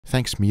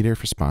Thanks Meter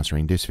for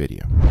sponsoring this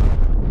video.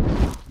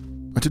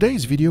 On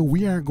today's video,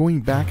 we are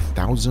going back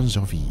thousands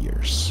of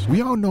years.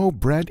 We all know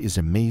bread is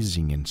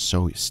amazing and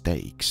so is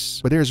steaks.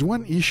 But there's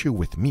one issue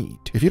with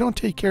meat. If you don't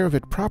take care of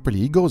it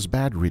properly, it goes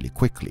bad really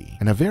quickly.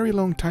 And a very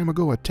long time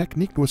ago, a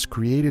technique was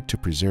created to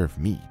preserve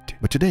meat.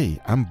 But today,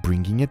 I'm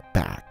bringing it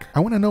back. I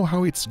want to know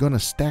how it's gonna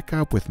stack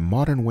up with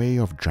modern way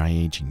of dry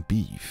aging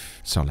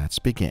beef. So let's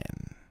begin.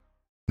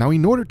 Now,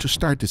 in order to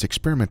start this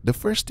experiment, the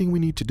first thing we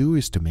need to do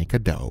is to make a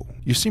dough.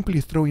 You simply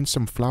throw in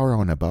some flour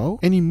on a bowl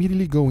and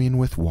immediately go in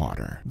with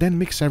water. Then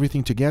mix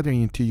everything together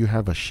until you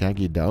have a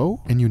shaggy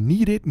dough, and you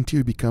knead it until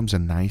it becomes a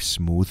nice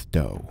smooth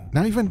dough.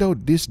 Now, even though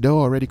this dough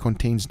already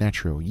contains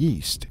natural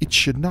yeast, it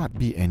should not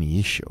be any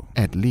issue.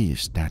 At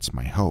least that's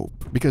my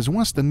hope. Because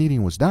once the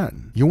kneading was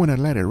done, you want to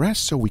let it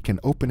rest so we can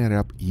open it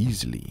up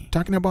easily.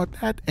 Talking about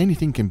that,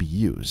 anything can be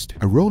used.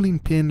 A rolling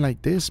pin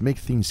like this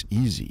makes things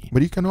easy,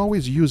 but you can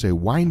always use a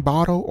wine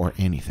bottle or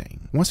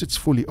anything. Once it's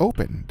fully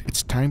opened,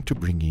 it's time to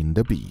bring in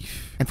the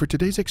beef. And for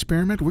today's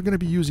experiment, we're going to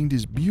be using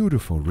this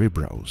beautiful rib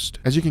roast.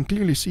 As you can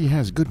clearly see, it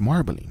has good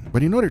marbling.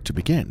 But in order to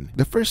begin,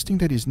 the first thing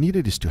that is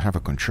needed is to have a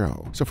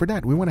control. So for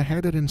that, we want to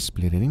head it and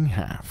split it in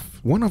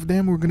half. One of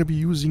them, we're going to be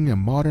using a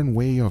modern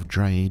way of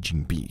dry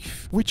aging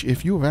beef, which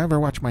if you've ever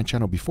watched my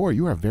channel before,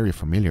 you are very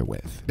familiar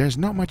with. There's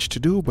not much to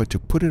do but to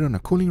put it on a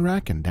cooling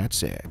rack and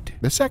that's it.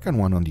 The second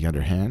one, on the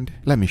other hand,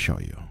 let me show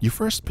you. You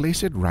first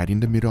place it right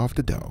in the middle of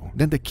the dough.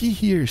 Then the key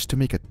here is to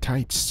make a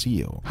tight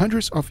seal.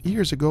 Hundreds of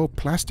years ago,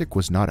 plastic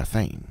was not a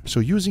thing, so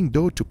using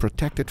dough to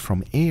protect it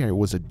from air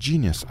was a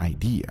genius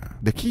idea.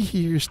 The key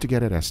here is to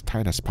get it as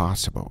tight as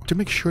possible. To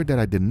make sure that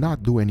I did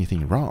not do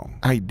anything wrong,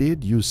 I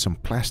did use some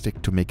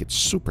plastic to make it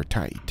super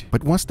tight.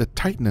 But once the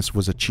tightness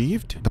was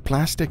achieved, the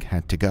plastic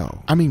had to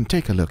go. I mean,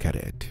 take a look at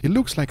it. It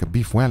looks like a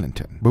beef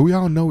Wellington, but we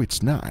all know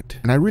it's not.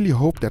 And I really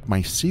hope that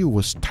my seal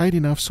was tight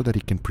enough so that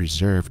it can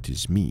preserve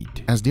this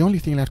meat. As the only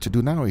thing left to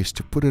do now is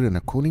to put it in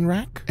a cooling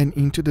rack, and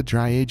into the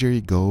dry ager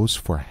it goes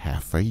for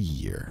half a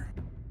year.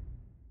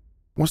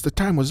 Once the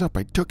time was up,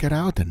 I took it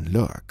out and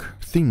look,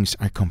 things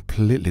are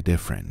completely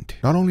different.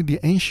 Not only the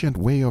ancient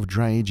way of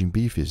dry aging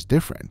beef is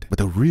different, but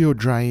the real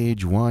dry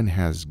age one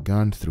has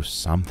gone through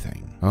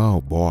something.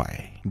 Oh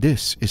boy.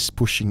 This is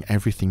pushing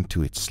everything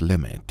to its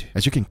limit.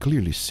 As you can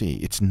clearly see,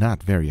 it's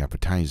not very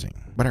appetizing.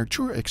 But our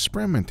true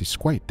experiment is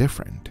quite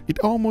different. It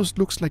almost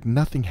looks like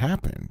nothing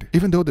happened.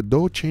 Even though the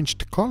dough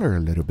changed color a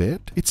little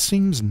bit, it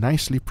seems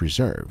nicely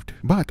preserved.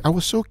 But I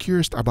was so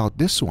curious about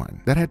this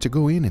one that I had to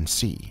go in and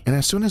see. And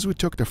as soon as we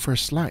took the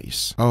first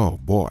slice, oh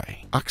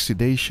boy,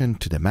 oxidation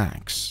to the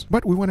max.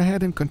 But we went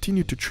ahead and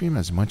continued to trim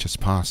as much as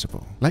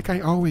possible. Like I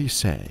always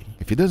say,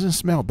 if it doesn't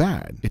smell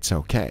bad, it's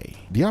okay.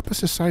 The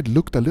opposite side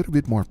looked a little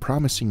bit more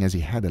promising as it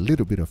had a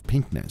little bit of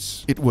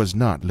pinkness. It was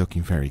not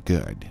looking very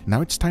good.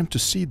 Now it's time to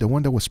see the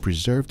one that was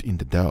preserved in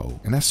the dough.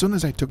 And as soon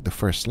as I took the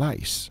first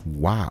slice,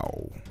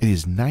 wow, it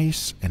is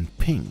nice and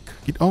pink.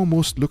 It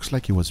almost looks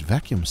like it was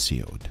vacuum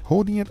sealed.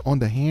 Holding it on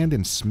the hand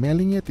and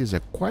smelling it is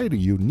quite a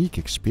unique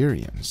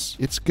experience.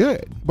 It's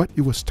good, but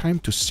it was time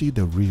to see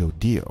the real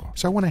deal.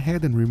 So I went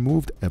ahead and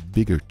removed a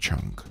bigger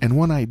chunk. And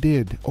when I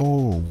did,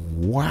 oh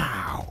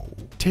wow,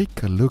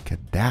 take a look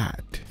at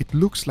that. It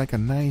looks like a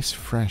nice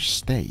fresh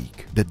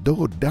steak. The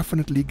dough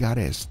definitely got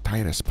as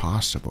tight as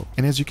possible.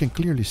 And as you can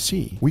clearly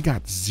see, we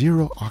got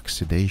zero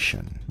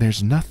oxidation.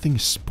 There's nothing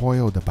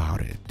spoiled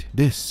about it.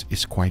 This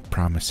is quite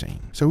promising.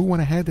 So we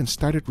went ahead and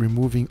started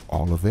removing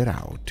all of it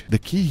out. The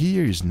key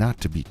here is not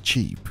to be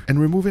cheap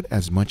and remove it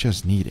as much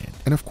as needed.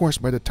 And of course,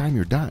 by the time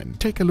you're done,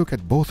 take a look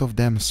at both of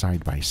them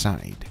side by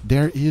side.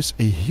 There is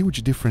a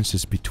huge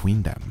differences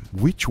between them.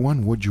 Which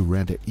one would you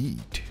rather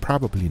eat?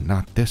 Probably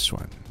not this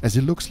one, as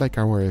it looks like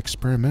our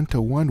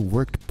experimental one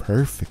worked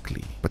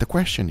perfectly. But the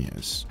question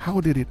is, how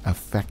did it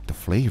affect the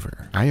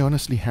flavor? I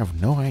honestly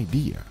have no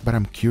idea, but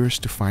I'm curious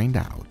to find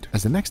out.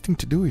 As the next thing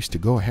to do is to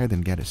go ahead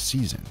and get it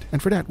seasoned.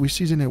 And for that, we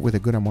season it with a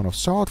good amount of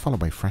salt followed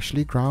by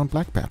freshly ground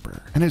black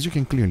pepper. And as you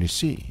can clearly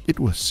see, it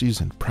was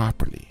seasoned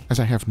properly, as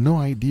I have no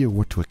idea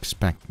what to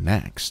expect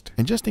next.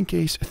 And just in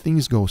case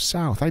things go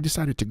south, I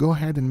decided to go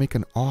ahead and make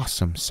an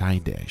awesome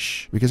side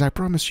dish. Because I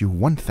promise you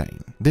one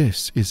thing,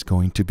 this is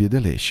going to be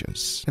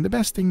delicious. And the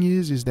best thing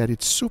is that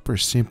it's super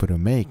simple to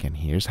make, and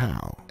here's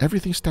how.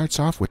 Everything starts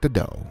off with the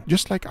dough.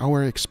 Just like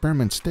our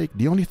experiment steak,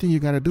 the only thing you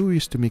gotta do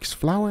is to mix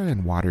flour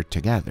and water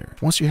together.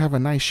 Once you have a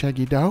nice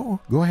shaggy dough,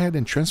 go ahead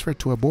and transfer it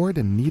to a board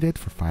and knead it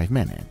for 5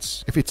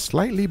 minutes. If it's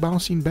slightly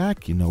bouncing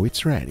back, you know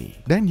it's ready.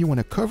 Then you want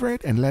to cover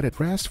it and let it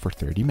rest for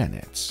 30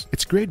 minutes.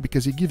 It's great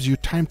because it gives you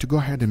time to go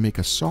ahead and make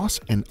a sauce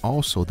and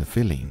also the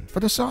filling. For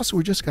the sauce,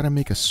 we just gotta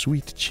make a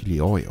sweet chili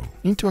oil.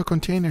 Into a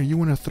container, you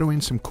want to throw in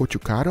some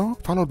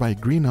cochucaro, followed by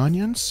green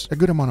onions, a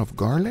good amount of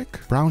garlic,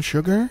 brown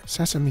sugar,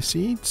 sesame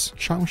seeds,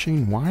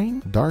 Shaoxing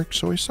wine, dark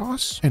soy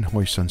sauce, and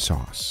hoisin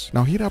sauce.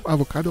 Now heat up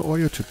avocado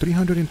oil to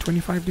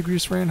 325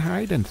 degrees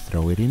Fahrenheit and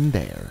throw it in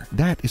there.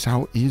 That is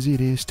how easy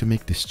it is to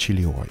make this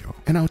chili oil.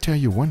 And I'll tell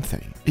you one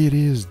thing, it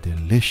is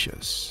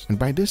delicious. And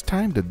by this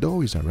time, the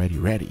dough is already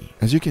ready.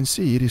 As you As you can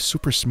see, it is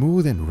super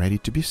smooth and ready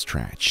to be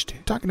stretched.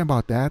 Talking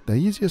about that, the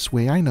easiest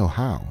way I know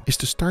how is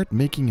to start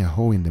making a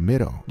hole in the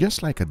middle,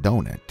 just like a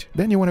donut.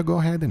 Then you want to go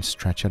ahead and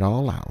stretch it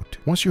all out.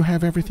 Once you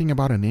have everything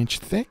about an inch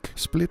thick,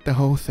 split the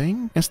whole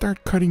thing and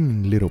start cutting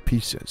in little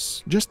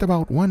pieces. Just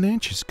about 1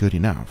 inch is good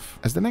enough.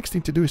 As the next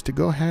thing to do is to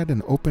go ahead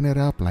and open it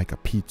up like a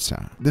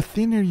pizza. The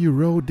thinner you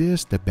roll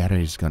this, the better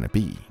it's gonna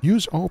be.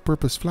 Use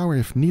all-purpose flour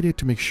if needed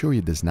to make sure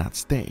it does not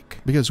stick,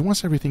 because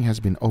once everything has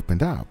been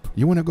opened up,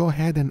 you want to go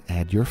ahead and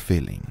add your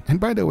filling. And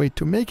by the way,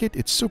 to make it,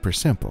 it's super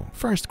simple.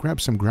 First, grab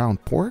some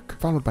ground pork,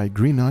 followed by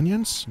green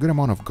onions, good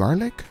amount of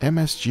garlic,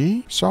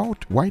 MSG,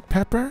 salt, white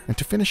pepper, and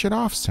to finish it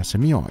off,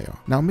 sesame oil.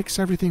 Now mix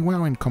everything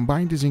well and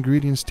combine these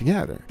ingredients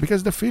together,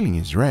 because the filling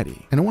is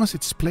ready. And once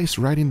it's placed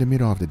right in the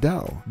middle of the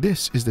dough,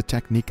 this is the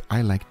technique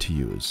I like to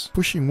use,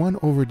 pushing one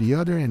over the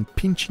other and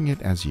pinching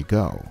it as you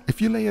go.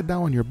 If you lay it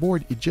down on your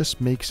board, it just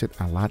makes it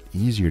a lot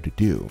easier to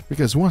do,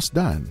 because once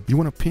done, you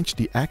want to pinch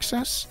the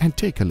excess and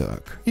take a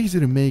look. Easy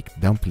to make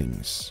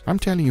dumplings. I'm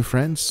telling you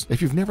friends, if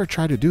you've never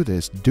tried to do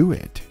this, do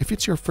it. If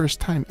it's your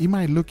first time, it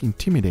might look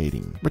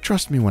intimidating, but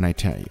trust me when I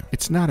tell you,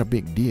 it's not a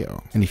big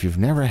deal. And if you've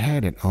never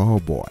had it, oh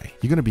boy,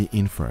 you're gonna be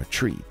in for a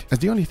treat. As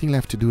the only thing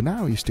left to do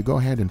now is to go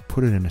ahead and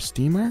put it in a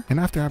steamer, and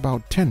after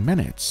about 10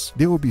 minutes,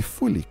 they will be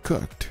fully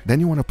cooked. Then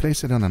you want to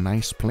place it on a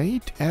nice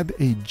plate, add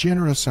a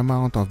generous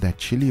amount of that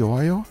chili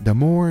oil. The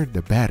more,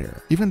 the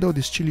better. Even though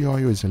this chili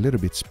oil is a little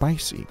bit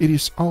spicy, it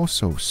is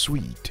also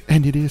sweet,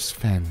 and it is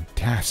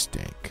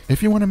fantastic.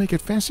 If you want to make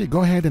it fancy,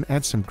 go ahead and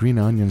add some green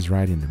onions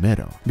right in the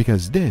middle,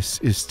 because this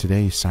is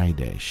today's side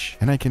dish.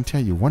 And I can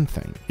tell you one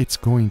thing, it's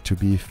going to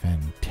be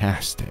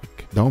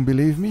fantastic. Don't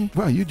believe me?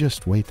 Well, you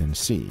just wait and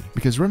see.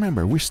 Because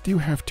remember, we still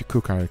have to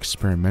cook our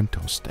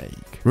experimental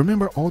steak.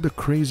 Remember all the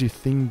crazy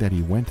thing that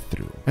he went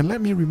through. And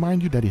let me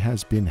remind you that it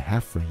has been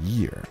half a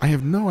year. I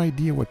have no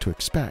idea what to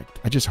expect.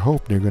 I just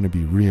hope they're going to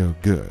be real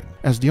good.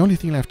 As the only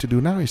thing left to do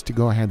now is to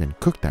go ahead and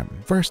cook them.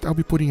 First, I'll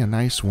be putting a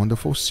nice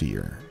wonderful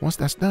sear. Once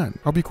that's done,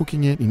 I'll be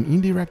cooking it in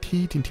indirect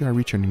heat until I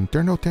reach an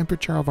internal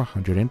temperature of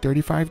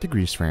 135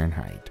 degrees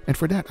Fahrenheit. And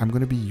for that, I'm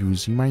going to be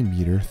using my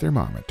meter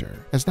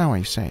thermometer. As now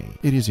I say,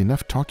 it is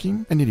enough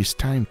talking and it is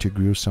time to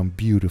grill some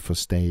beautiful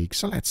steak,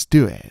 so let's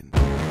do it.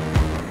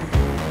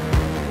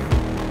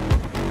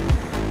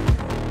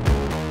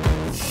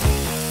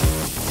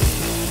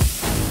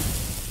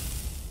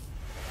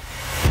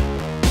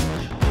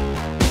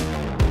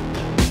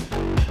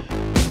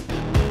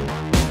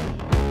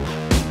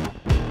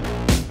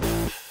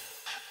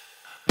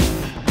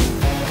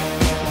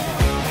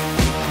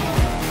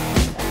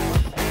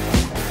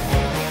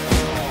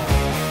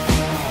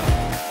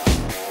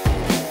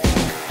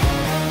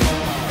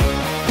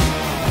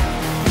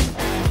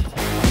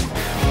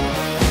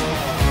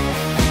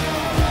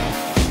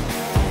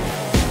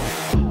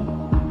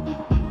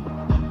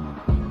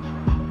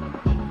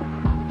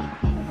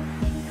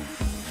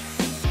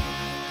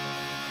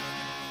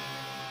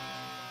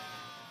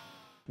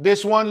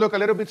 This one looked a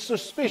little bit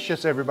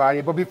suspicious,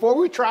 everybody, but before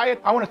we try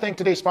it, I want to thank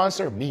today's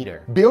sponsor,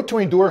 Meter. Built to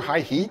endure high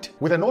heat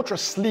with an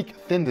ultra-sleek,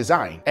 thin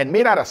design and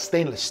made out of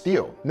stainless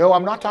steel. No,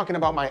 I'm not talking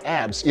about my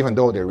abs, even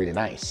though they're really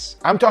nice.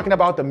 I'm talking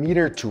about the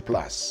Meter 2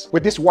 Plus.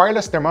 With this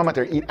wireless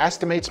thermometer, it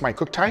estimates my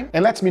cook time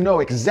and lets me know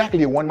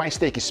exactly when my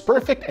steak is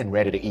perfect and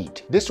ready to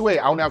eat. This way,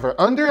 I'll never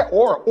under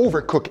or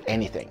overcook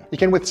anything. It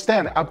can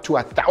withstand up to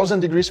 1,000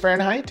 degrees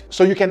Fahrenheit,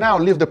 so you can now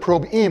leave the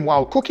probe in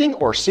while cooking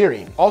or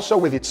searing. Also,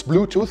 with its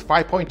Bluetooth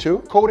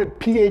 5.2, coated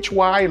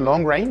F.Y.I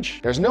long range,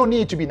 there's no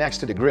need to be next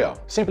to the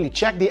grill. Simply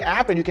check the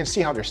app and you can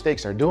see how their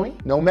steaks are doing,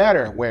 no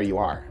matter where you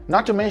are.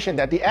 Not to mention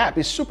that the app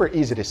is super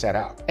easy to set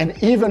up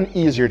and even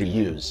easier to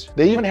use.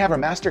 They even have a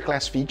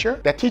masterclass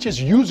feature that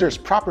teaches users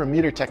proper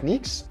Meter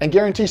techniques and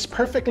guarantees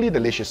perfectly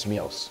delicious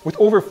meals. With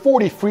over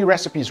 40 free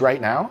recipes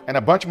right now and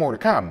a bunch more to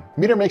come,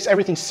 Meter makes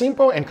everything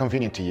simple and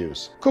convenient to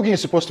use. Cooking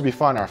is supposed to be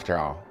fun after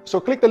all. So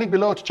click the link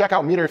below to check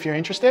out Meter if you're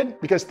interested,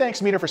 because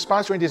thanks Meter for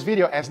sponsoring this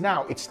video, as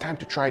now it's time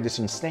to try this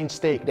insane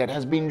steak that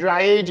has been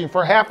dry aging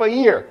for half a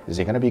year. Is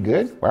it gonna be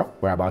good? Well,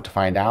 we're about to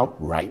find out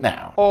right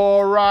now.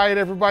 All right,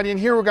 everybody, and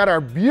here we got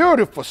our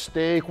beautiful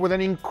steak with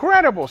an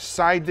incredible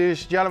side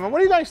dish. Gentlemen, what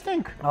do you guys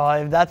think? Oh,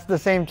 if that's the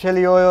same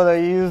chili oil that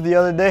you used the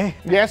other day.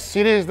 Yes,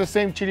 it is the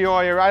same chili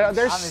oil, right?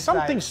 There's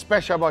something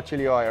special about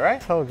chili oil,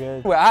 right? So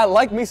good. Well, I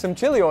like me some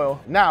chili oil.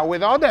 Now,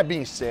 with all that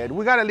being said,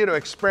 we got a little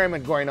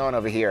experiment going on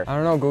over here. I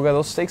don't know, Guga,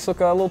 those steaks look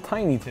a little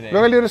tiny today.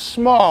 Look a little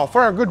small,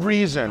 for a good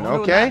reason, okay?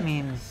 What that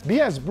means.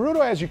 Be as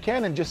brutal as you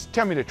can and just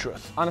tell me the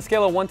truth. On a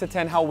scale of 1 to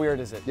 10, how weird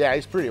is it? Yeah,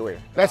 it's pretty weird.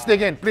 Let's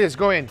dig in. Please,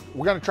 go in.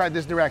 We're gonna try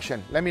this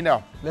direction. Let me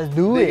know. Let's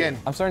do Dig it. in.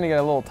 I'm starting to get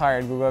a little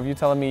tired, Guga, of you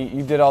telling me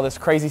you did all this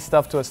crazy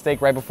stuff to a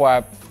steak right before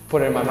I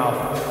put it in my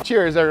mouth.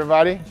 Cheers,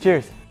 everybody.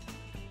 Cheers.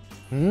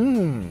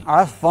 Oh,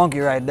 that's funky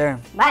right there.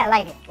 But I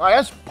like it. Oh,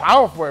 that's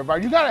powerful,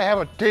 everybody. You gotta have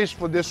a taste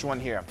for this one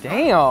here.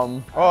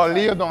 Damn. Oh,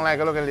 Leo don't like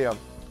it. Look at Leo.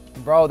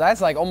 Bro,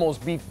 that's like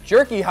almost beef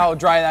jerky how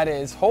dry that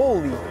is.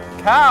 Holy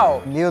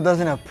cow. Leo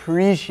doesn't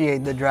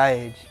appreciate the dry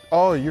age.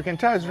 Oh, you can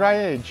tell it's dry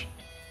age.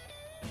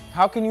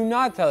 How can you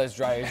not tell it's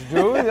dry aged,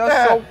 dude?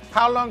 That's so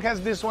How long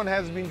has this one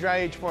been dry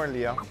aged for,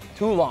 Leo?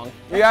 too long.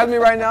 You have me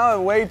right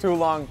now, way too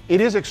long. It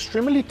is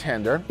extremely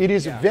tender. It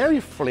is very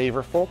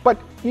flavorful, but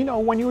you know,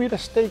 when you eat a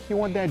steak, you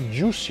want that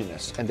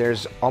juiciness, and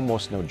there's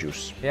almost no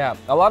juice. Yeah,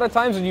 a lot of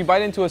times when you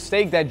bite into a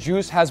steak, that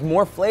juice has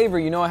more flavor.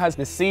 You know, it has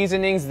the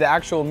seasonings, the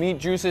actual meat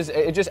juices.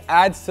 It just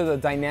adds to the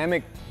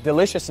dynamic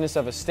deliciousness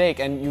of a steak,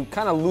 and you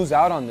kind of lose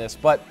out on this,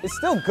 but it's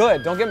still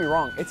good. Don't get me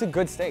wrong. It's a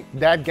good steak.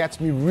 That gets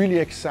me really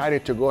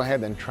excited to go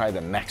ahead and try the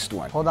next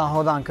one. Hold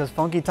on, because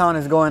Funky Town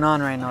is going on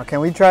right now.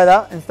 Can we try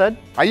that instead?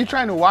 Are you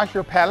trying to wash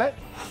your palate?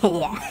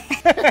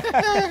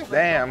 Yeah.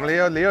 Damn,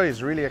 Leo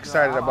is really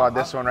excited about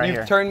this one right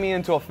here. You've turned me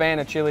into a fan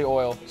of chili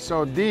oil.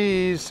 So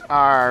these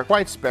are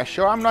quite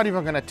special. I'm not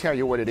even gonna tell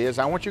you what it is.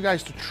 I want you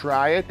guys to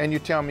try it and you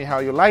tell me how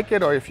you like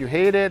it or if you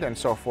hate it and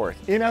so forth.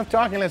 Enough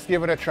talking, let's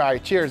give it a try.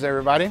 Cheers,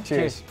 everybody.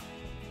 Cheers.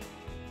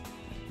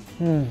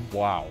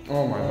 Wow.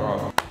 Oh my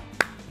God.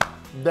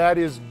 That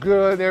is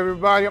good,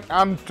 everybody.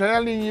 I'm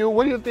telling you,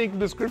 what do you think of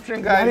the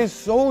description, guys? That is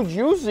so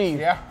juicy.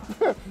 Yeah.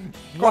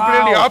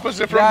 Completely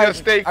opposite from the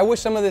steak. I wish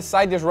some of this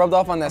side dish rubbed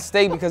off on that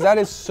steak because that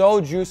is so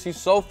juicy,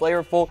 so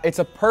flavorful. It's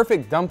a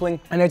perfect dumpling,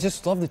 and I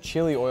just love the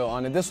chili oil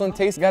on it. This one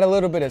got a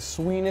little bit of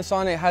sweetness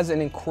on it. It has an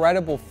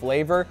incredible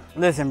flavor.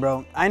 Listen,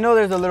 bro, I know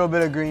there's a little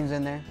bit of greens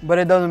in there, but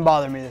it doesn't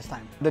bother me this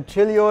time. The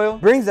chili oil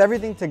brings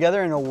everything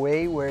together in a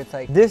way where it's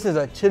like, this is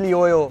a chili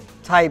oil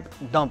type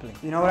dumpling.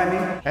 You know what I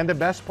mean? And the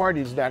best part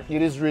is that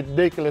it is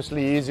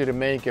ridiculously easy to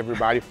make,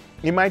 everybody.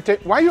 It might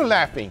take, why are you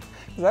laughing?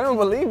 I don't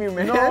believe you,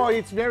 man. No,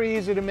 it's very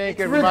easy to make,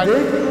 everybody.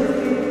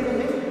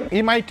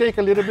 It might take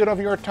a little bit of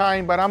your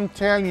time, but I'm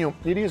telling you,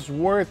 it is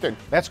worth it.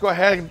 Let's go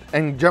ahead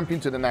and jump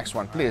into the next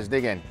one. Please,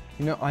 dig in.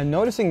 You know, I'm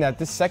noticing that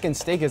this second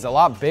steak is a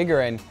lot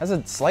bigger and has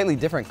a slightly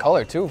different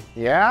color too.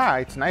 Yeah,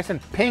 it's nice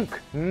and pink.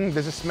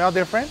 Does it smell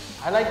different?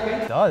 I like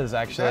pink. It does,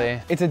 actually.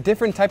 Yeah. It's a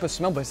different type of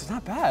smell, but it's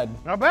not bad.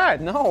 Not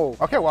bad. No.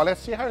 Okay, well,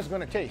 let's see how it's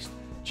gonna taste.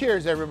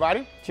 Cheers,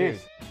 everybody.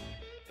 Cheers.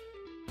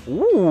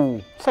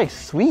 Ooh, it's like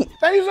sweet.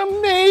 That is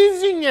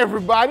amazing,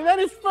 everybody. That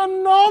is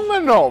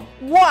phenomenal.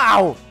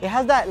 Wow! It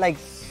has that like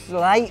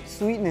slight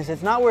sweetness.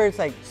 It's not where it's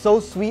like so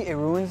sweet it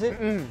ruins it.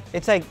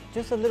 It's like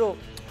just a little.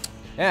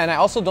 Yeah, and I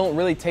also don't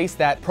really taste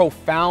that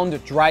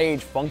profound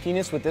dry-aged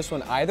funkiness with this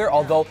one either,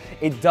 although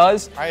it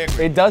does, I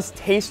agree. it does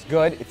taste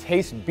good. It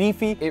tastes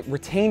beefy. It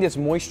retained its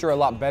moisture a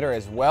lot better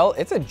as well.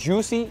 It's a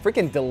juicy,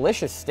 freaking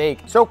delicious steak.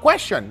 So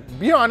question,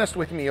 be honest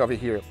with me over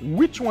here.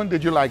 Which one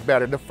did you like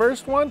better, the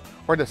first one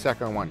or the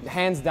second one?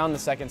 Hands down the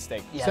second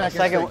steak. Yeah,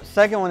 the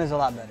second one is a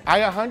lot better. I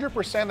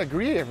 100%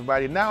 agree,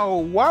 everybody. Now,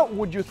 what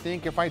would you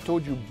think if I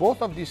told you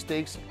both of these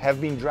steaks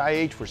have been dry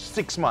aged for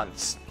 6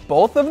 months?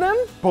 Both of them?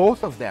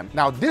 Both of them.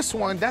 Now this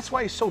one, that's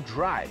why it's so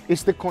dry.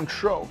 It's the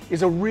control.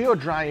 It's a real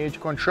dry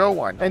aged control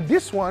one. And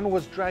this one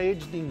was dry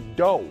aged in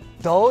dough.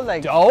 Dough?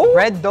 Like Dough?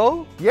 bread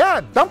dough?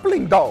 Yeah,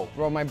 dumpling dough.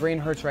 Bro, my brain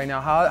hurts right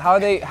now. How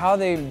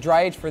they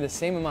dry age for the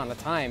same amount of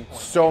time?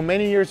 So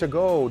many years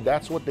ago,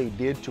 that's what they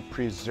did to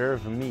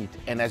preserve meat.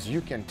 And as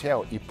you can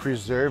tell, it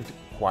preserved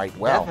quite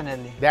well.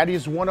 Definitely. That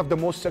is one of the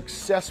most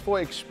successful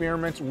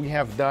experiments we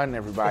have done,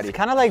 everybody. It's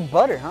kind of like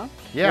butter, huh?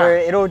 Yeah. Where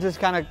it'll just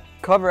kind of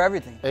cover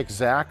everything.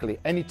 Exactly.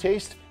 And it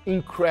tastes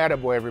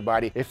incredible,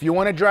 everybody. If you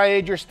want to dry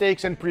age your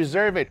steaks and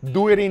preserve it,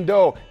 do it in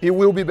dough. It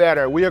will be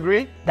better. We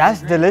agree?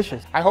 That's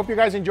delicious. I hope you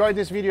guys enjoyed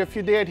this video. If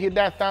you did, hit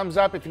that thumbs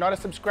up. If you're not a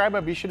subscriber,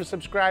 be sure to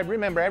subscribe.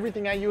 Remember,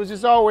 everything I use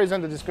is always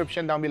in the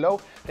description down below.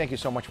 Thank you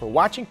so much for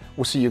watching.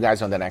 We'll see you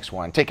guys on the next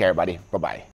one. Take care, everybody. Bye-bye.